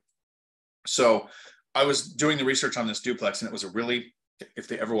with you. So I was doing the research on this duplex and it was a really, if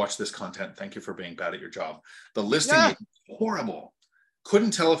they ever watch this content, thank you for being bad at your job. The listing was horrible.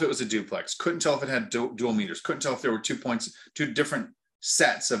 Couldn't tell if it was a duplex, couldn't tell if it had dual meters, couldn't tell if there were 2 points, 2 different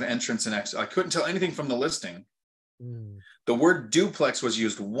sets of entrance and exit. I couldn't tell anything from the listing. The word duplex was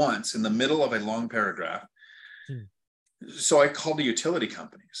used once in the middle of a long paragraph. So I called the utility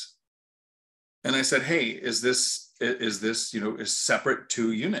companies and I said, hey, is this, is separate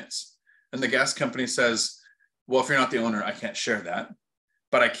 2 units? And the gas company says, well, if you're not the owner, I can't share that.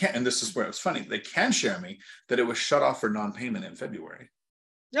 But I can't, and this is where it was funny, they can share me that it was shut off for non-payment in February.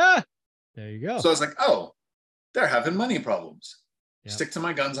 Yeah, there you go. So I was like, oh, they're having money problems. Yep. Stick to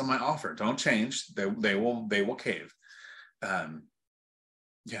my guns on my offer. Don't change. They will cave. Yeah,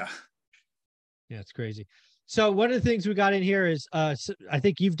 it's crazy. So one of the things we got in here is, I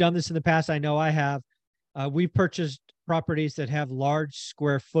think you've done this in the past. I know I have. We've purchased properties that have large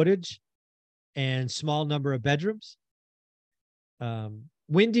square footage and small number of bedrooms.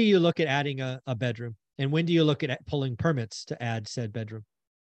 When do you look at adding a bedroom? And when do you look at pulling permits to add said bedroom?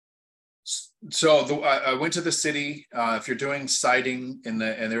 So I went to the city. If you're doing siding in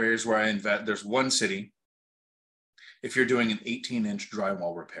the areas where I invest, there's one city. If you're doing an 18-inch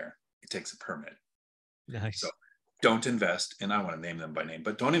drywall repair, it takes a permit. Nice. So don't invest, and I want to name them by name,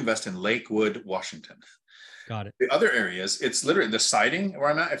 but don't invest in Lakewood, Washington. Got it. The other areas, it's literally the siding where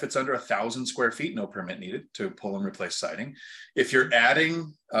I'm at. If it's under 1,000 square feet, no permit needed to pull and replace siding. If you're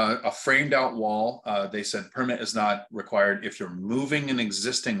adding a framed out wall, they said permit is not required. If you're moving an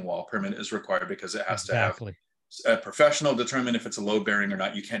existing wall, permit is required because it has to have a professional determine if it's a load bearing or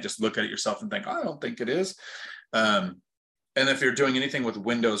not. You can't just look at it yourself and think, I don't think it is. And if you're doing anything with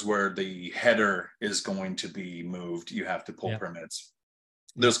windows where the header is going to be moved, you have to pull permits.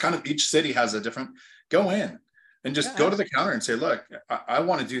 There's kind of, each city has a different, go in and just go to the counter and say, look, I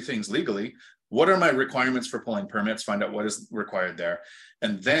want to do things legally. What are my requirements for pulling permits? Find out what is required there.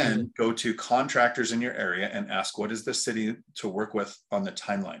 And then go to contractors in your area and ask, what is the city to work with on the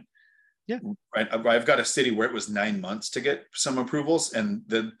timeline? Yeah. Right. I've got a city where it was 9 months to get some approvals. And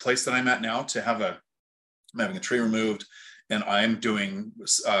the place that I'm at now I'm having a tree removed and I'm doing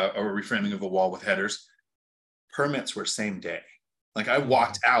a reframing of a wall with headers. Permits were same day. Like I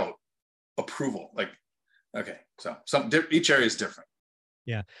walked out approval, like, okay. So each area is different.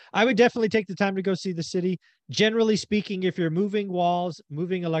 Yeah. I would definitely take the time to go see the city. Generally speaking, if you're moving walls,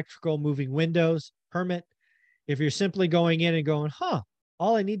 moving electrical, moving windows, permit. If you're simply going in and going,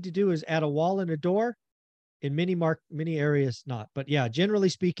 all I need to do is add a wall and a door, in many areas, not. But yeah, generally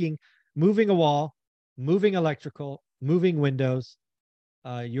speaking, moving a wall, moving electrical, moving windows,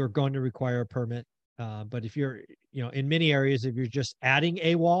 you're going to require a permit. But if you're, in many areas, if you're just adding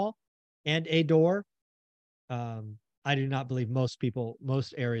a wall and a door, I do not believe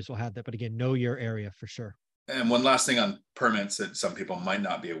most areas will have that. But again, know your area for sure. And one last thing on permits that some people might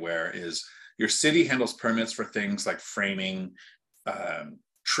not be aware is your city handles permits for things like framing,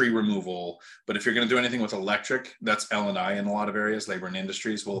 tree removal. But if you're going to do anything with electric, that's L&I in a lot of areas. Labor and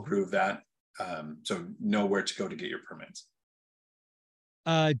Industries will approve that. So know where to go to get your permits.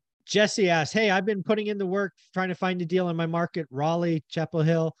 Jesse asked, hey, I've been putting in the work trying to find a deal in my market, Raleigh, Chapel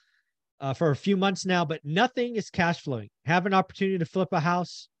Hill, for a few months now, but nothing is cash flowing. Have an opportunity to flip a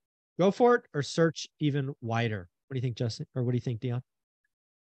house, go for it, or search even wider. What do you think, Jesse? Or what do you think, Dion?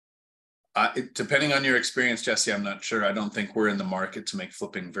 Depending on your experience, Jesse, I'm not sure. I don't think we're in the market to make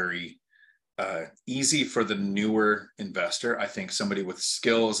flipping very easy for the newer investor. I think somebody with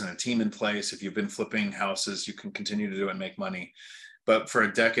skills and a team in place, if you've been flipping houses, you can continue to do it and make money. But for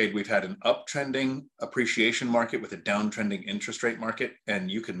a decade, we've had an uptrending appreciation market with a downtrending interest rate market, and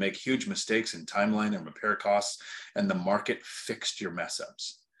you can make huge mistakes in timeline and repair costs, and the market fixed your mess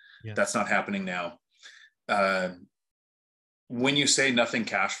ups. Yeah. That's not happening now. When you say nothing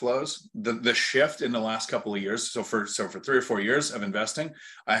cash flows, the shift in the last couple of years, so for 3 or 4 years of investing,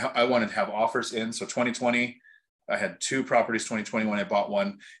 I wanted to have offers in. So 2020, I had 2 properties. 2021, I bought one.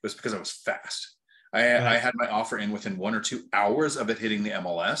 It was because I was fast. I had my offer in within 1 or 2 hours of it hitting the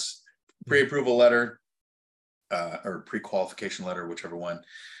MLS, pre-approval letter or pre-qualification letter, whichever one,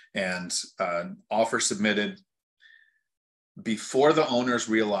 and offer submitted before the owners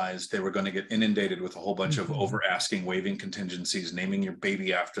realized they were going to get inundated with a whole bunch of over asking, waiving contingencies, naming your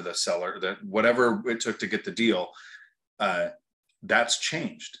baby after the seller, that whatever it took to get the deal. That's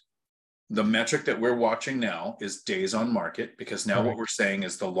changed. The metric that we're watching now is days on market, because now what we're saying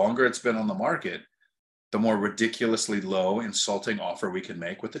is the longer it's been on the market, the more ridiculously low, insulting offer we can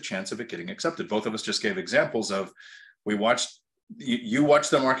make with the chance of it getting accepted. Both of us just gave examples of, you watch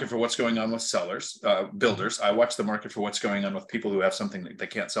the market for what's going on with sellers, builders. I watch the market for what's going on with people who have something that they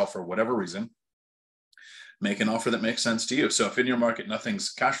can't sell for whatever reason. Make an offer that makes sense to you. So if in your market nothing's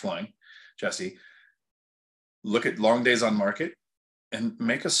cash flowing, Jesse, look at long days on market and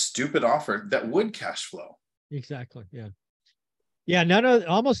make a stupid offer that would cash flow. Exactly. Yeah. Yeah.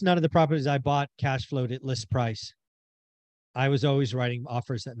 Almost none of the properties I bought cash flowed at list price. I was always writing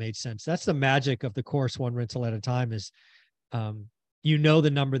offers that made sense. That's the magic of the course, one rental at a time, is the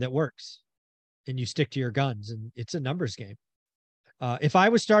number that works and you stick to your guns, and it's a numbers game. If I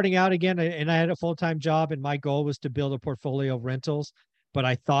was starting out again and I had a full-time job and my goal was to build a portfolio of rentals, but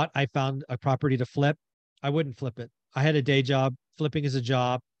I thought I found a property to flip, I wouldn't flip it. I had a day job. Flipping is a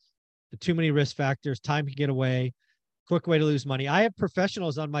job. Too many risk factors, time can get away, quick way to lose money. I have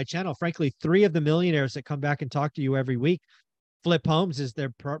professionals on my channel. Frankly, 3 of the millionaires that come back and talk to you every week flip homes as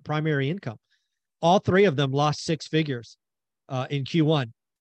their primary income. All 3 of them lost 6 figures in Q1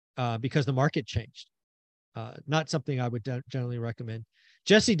 because the market changed. Not something I would generally recommend.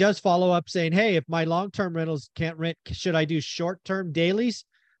 Jesse does follow up saying, hey, if my long-term rentals can't rent, should I do short-term dailies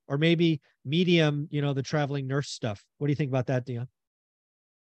or maybe medium, the traveling nurse stuff? What do you think about that, Dion?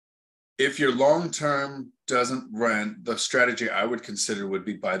 If your long-term doesn't rent, the strategy I would consider would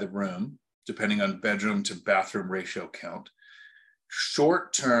be by the room, depending on bedroom to bathroom ratio count.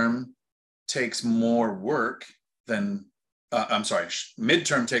 Short-term takes more work than,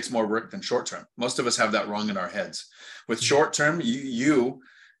 midterm takes more work than short-term. Most of us have that wrong in our heads. With short-term, you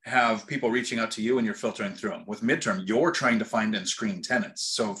have people reaching out to you and you're filtering through them. With midterm, you're trying to find and screen tenants.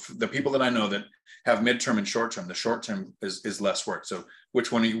 So the people that I know that have midterm and short-term, the short-term is less work. So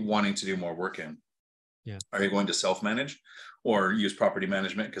which one are you wanting to do more work in? Yeah. Are you going to self-manage or use property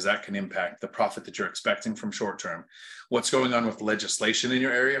management? Because that can impact the profit that you're expecting from short-term. What's going on with legislation in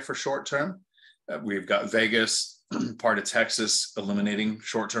your area for short-term? We've got Vegas, part of Texas, eliminating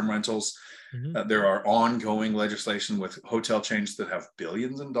short-term rentals. There are ongoing legislation with hotel chains that have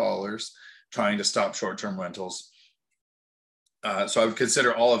billions in dollars trying to stop short-term rentals. So I would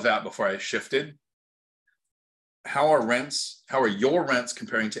consider all of that before I shifted. How are your rents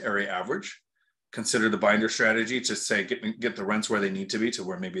comparing to area average? Consider the binder strategy to say, get the rents where they need to be to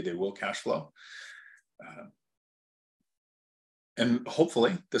where maybe they will cash flow. And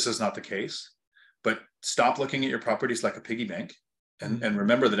hopefully this is not the case, but stop looking at your properties like a piggy bank. And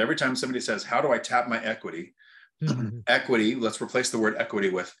remember that every time somebody says, how do I tap my equity? Equity, let's replace the word equity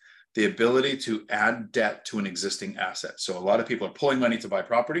with the ability to add debt to an existing asset. So a lot of people are pulling money to buy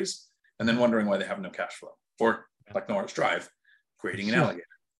properties and then wondering why they have no cash flow. Or like Norris Drive, creating an alligator.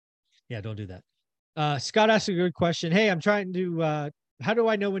 Yeah, don't do that. Scott asked a good question. Hey, I'm trying to, how do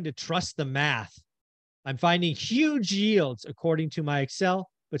I know when to trust the math? I'm finding huge yields according to my Excel,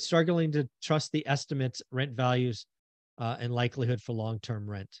 but struggling to trust the estimates, rent values, and likelihood for long-term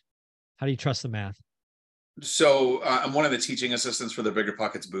rent. How do you trust the math? So I'm one of the teaching assistants for the Bigger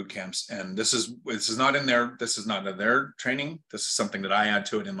Pockets boot camps, and this is not in their training. This is something that I add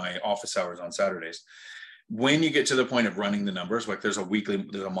to it in my office hours on Saturdays. When you get to the point of running the numbers, like there's a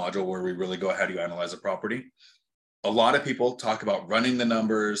module where we really go, how do you analyze a property? A lot of people talk about running the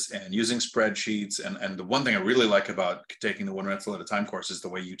numbers and using spreadsheets. And the one thing I really like about taking the one rental at a time course is the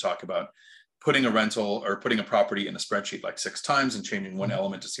way you talk about putting a rental or putting a property in a spreadsheet like 6 times and changing one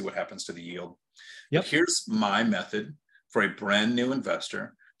element to see what happens to the yield. Yep. But here's my method for a brand new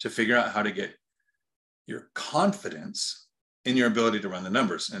investor to figure out how to get your confidence in your ability to run the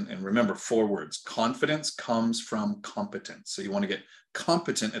numbers. And remember 4 words: confidence comes from competence. So you want to get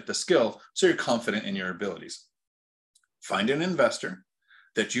competent at the skill so you're confident in your abilities. Find an investor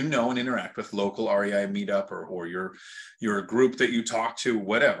that you know and interact with, local REI meetup or your group that you talk to,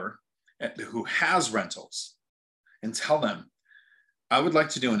 whatever, who has rentals, and tell them, I would like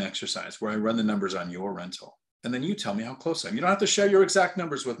to do an exercise where I run the numbers on your rental. And then you tell me how close I am. You don't have to share your exact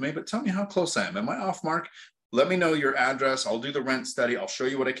numbers with me, but tell me how close I am. Am I off mark? Let me know your address. I'll do the rent study. I'll show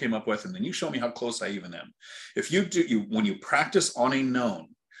you what I came up with. And then you show me how close I even am. If you do, when you practice on a known,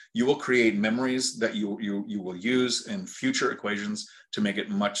 you will create memories that you will use in future equations to make it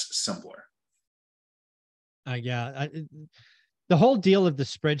much simpler. The whole deal of the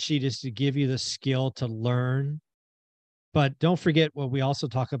spreadsheet is to give you the skill to learn. But don't forget what we also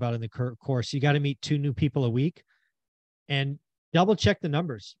talk about in the course. You got to meet 2 new people a week and double check the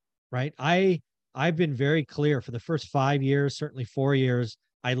numbers, right? I've been very clear for the first 5 years, certainly 4 years,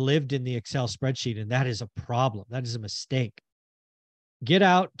 I lived in the Excel spreadsheet, and that is a problem. That is a mistake. Get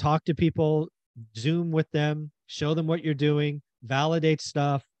out, talk to people, Zoom with them, show them what you're doing, validate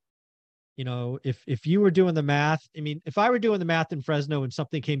stuff. You know, if you were doing the math, I mean, if I were doing the math in Fresno and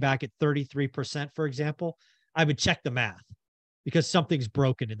something came back at 33%, for example, I would check the math because something's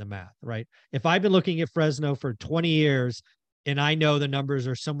broken in the math, right? If I've been looking at Fresno for 20 years and I know the numbers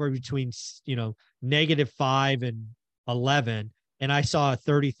are somewhere between, -5 and 11, and I saw a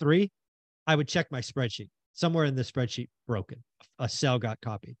 33, I would check my spreadsheet. Somewhere in the spreadsheet broken, a cell got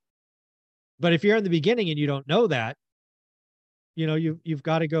copied. But if you're in the beginning and you don't know that, you've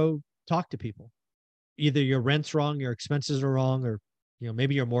got to go talk to people. Either your rent's wrong, your expenses are wrong, or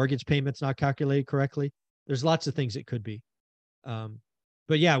maybe your mortgage payment's not calculated correctly. There's lots of things it could be.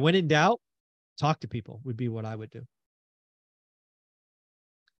 But yeah, when in doubt, talk to people would be what I would do.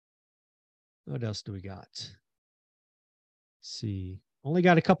 What else do we got? Let's see. Only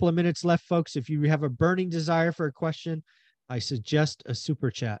got a couple of minutes left, folks. If you have a burning desire for a question, I suggest a super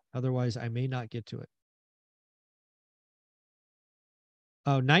chat. Otherwise, I may not get to it.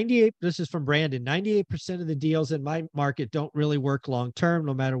 Oh, 98. This is from Brandon. 98% of the deals in my market don't really work long-term,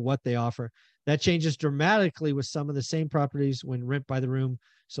 no matter what they offer. That changes dramatically with some of the same properties when rent by the room.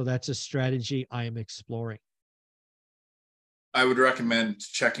 So that's a strategy I am exploring. I would recommend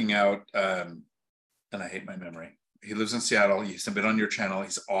checking out, and I hate my memory. He lives in Seattle. He's been on your channel.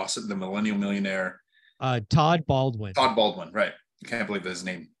 He's awesome. The Millennial Millionaire. Todd Baldwin. Todd Baldwin, right. I can't believe his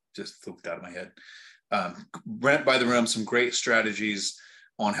name just flew out of my head. Rent by the room, some great strategies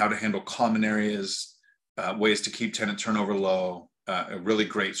on how to handle common areas, ways to keep tenant turnover low, really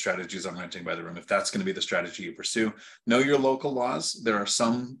great strategies on renting by the room, if that's going to be the strategy you pursue. Know your local laws. There are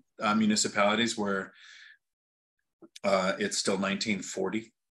some municipalities where it's still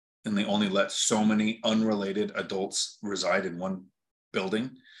 1940, and they only let so many unrelated adults reside in one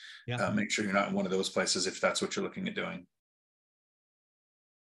building. Yeah. Make sure you're not in one of those places if that's what you're looking at doing.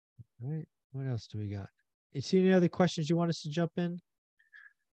 All right. What else do we got? You see any other questions you want us to jump in?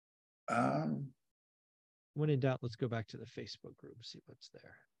 When in doubt, let's go back to the Facebook group, see what's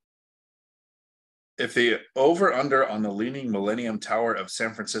there. If the over-under on the Leaning Millennium Tower of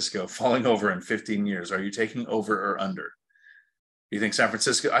San Francisco falling over in 15 years, are you taking over or under? You think San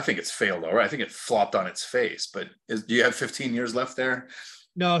Francisco? I think it's failed, all right. I think it flopped on its face, but do you have 15 years left there?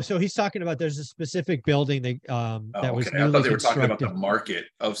 No, so he's talking about there's a specific building that was newly I thought they were talking constructed. about the market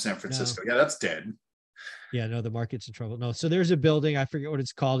of San Francisco. No. Yeah, that's dead. Yeah, no, the market's in trouble. No, so there's a building, I forget what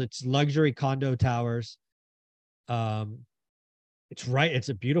it's called. It's luxury condo towers. It's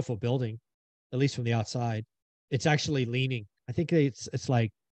a beautiful building, at least from the outside. It's actually leaning. I think it's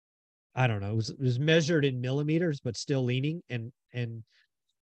like, I don't know, it was measured in millimeters, but still leaning.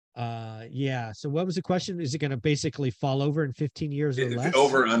 Yeah. So what was the question? Is it going to basically fall over in 15 years or less?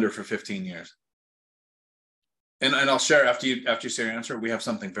 Over or under for 15 years. And I'll share after you say your answer, we have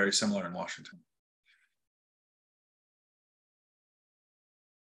something very similar in Washington.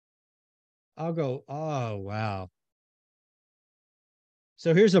 I'll go, oh, wow.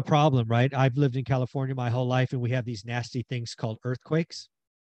 So here's a problem, right? I've lived in California my whole life, and we have these nasty things called earthquakes.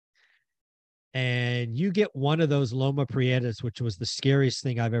 and you get one of those Loma Prietas, which was the scariest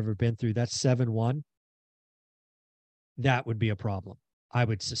thing I've ever been through, that's 7-1, that would be a problem. I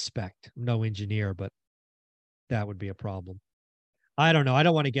would suspect. I'm no engineer, but that would be a problem. I don't know. I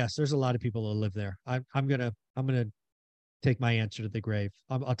don't want to guess. There's a lot of people that live there. I'm gonna take my answer to the grave.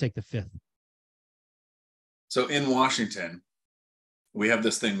 I'll take the 5th. So in Washington, we have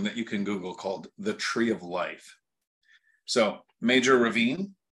this thing that you can Google called the Tree of Life. So major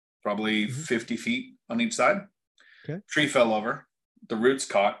ravine, probably 50 feet on each side. Okay. Tree fell over. The roots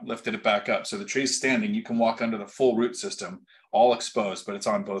caught, lifted it back up. So the tree's standing. You can walk under the full root system, all exposed, but it's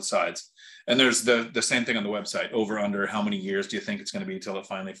on both sides. And there's the same thing on the website, over, under, how many years do you think it's going to be till it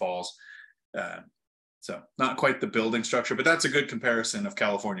finally falls? So not quite the building structure, but that's a good comparison of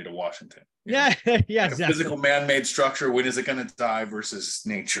California to Washington. Yeah, yeah, like exactly. a physical man-made structure, when is it going to die versus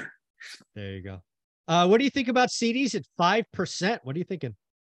nature? There you go. What do you think about CDs at 5%? What are you thinking?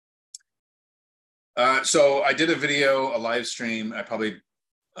 So I did a video, a live stream. I probably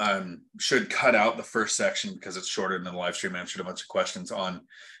should cut out the first section because it's shorter than the live stream. I answered a bunch of questions on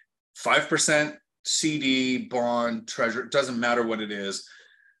 5% CD, bond, treasure. It doesn't matter what it is.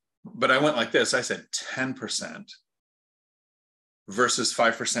 But I went like this. I said 10% versus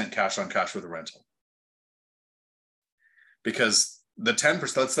 5% cash on cash with a rental. Because the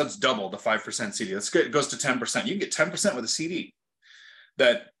 10%, let's double the 5% CD. It goes to 10%. You can get 10% with a CD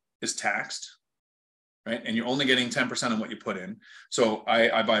that is taxed, right? And you're only getting 10% on what you put in. So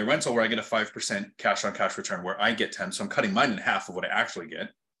I buy a rental where I get a 5% cash on cash return where I get 10. So I'm cutting mine in half of what I actually get.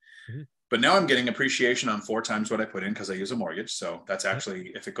 Mm-hmm. But now I'm getting appreciation on 4 times what I put in because I use a mortgage. So that's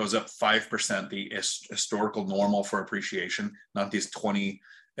actually, if it goes up 5%, the historical normal for appreciation, not these 20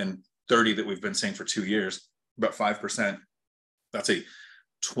 and 30 that we've been saying for 2 years, but 5%, that's a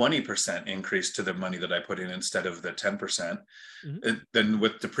 20% increase to the money that I put in instead of the 10%. Mm-hmm. Then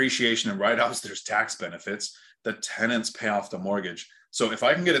with depreciation and write-offs, there's tax benefits. The tenants pay off the mortgage. So if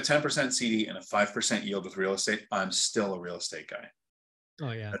I can get a 10% CD and a 5% yield with real estate, I'm still a real estate guy.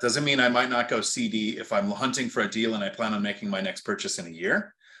 Oh, yeah. That doesn't mean I might not go CD if I'm hunting for a deal and I plan on making my next purchase in a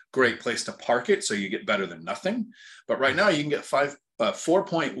year. Great place to park it, so you get better than nothing. But right now you can get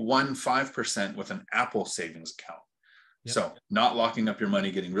 4.15% with an Apple savings account. Yep. So not locking up your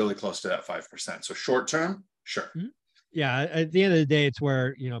money, getting really close to that 5%. So short term, sure. Mm-hmm. Yeah. At the end of the day, it's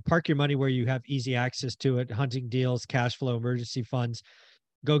where, park your money where you have easy access to it, hunting deals, cash flow, emergency funds,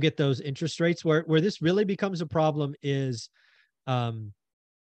 go get those interest rates. Where this really becomes a problem is,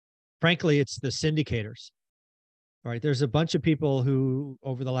 frankly, it's the syndicators. All right. There's a bunch of people who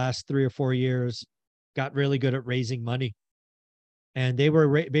over the last 3 or 4 years got really good at raising money. And they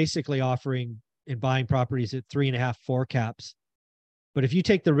were basically offering and buying properties at 3.5, 4 caps. But if you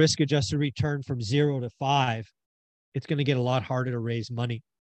take the risk adjusted return from 0 to 5, it's going to get a lot harder to raise money.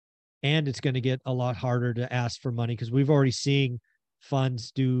 And it's going to get a lot harder to ask for money because we've already seen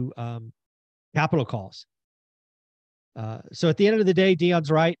funds do capital calls. So at the end of the day, Dion's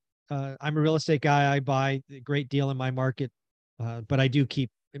right. I'm a real estate guy. I buy a great deal in my market, but I do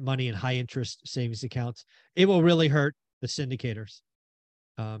keep money in high interest savings accounts. It will really hurt the syndicators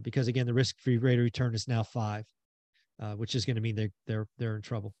because, again, the risk-free rate of return is now 5, which is going to mean they're in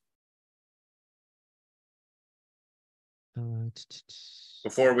trouble.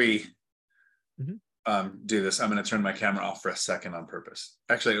 Before we do this, I'm going to turn my camera off for a second on purpose.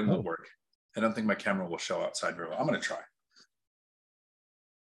 Actually, it won't work. I don't think my camera will show outside very well. I'm going to try.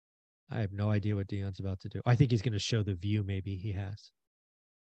 I have no idea what Dion's about to do. I think he's going to show the view maybe he has.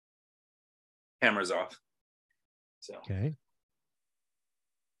 Camera's off. So. Okay.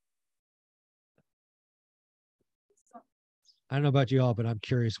 I don't know about you all, but I'm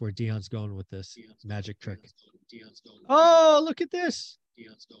curious where Dion's going with this magic trick. Oh, look at this.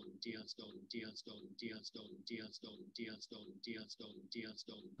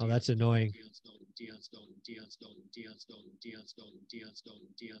 Oh, that's annoying.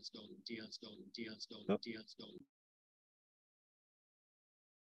 Oh.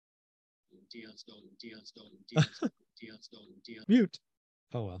 Mute.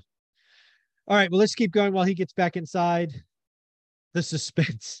 Oh, well. All right. Well, let's keep going while he gets back inside. The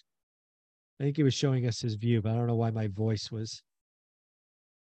suspense. I think he was showing us his view, but I don't know why my voice was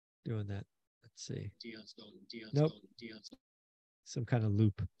doing that. Let's see. Nope. Some kind of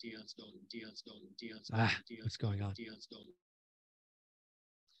loop. What's going on?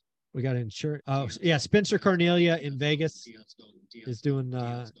 We got insurance. Oh, yeah. Spencer Cornelia in Vegas is doing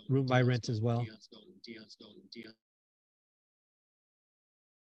room by rent as well.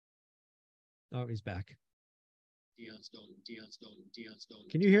 Oh, he's back.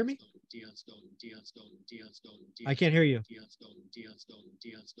 Can you hear me? I can't hear you.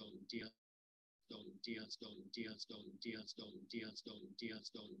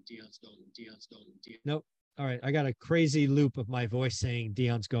 Nope. All right. I got a crazy loop of my voice saying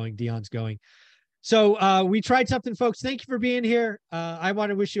Dion's going, Dion's going. So we tried something, folks. Thank you for being here. I want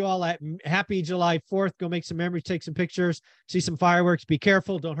to wish you all a happy July 4th. Go make some memories, take some pictures, see some fireworks. Be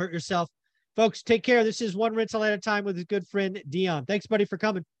careful. Don't hurt yourself. Folks, take care. This is One Rental at a Time with his good friend, Dion. Thanks, buddy, for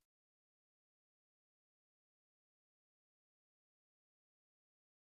coming.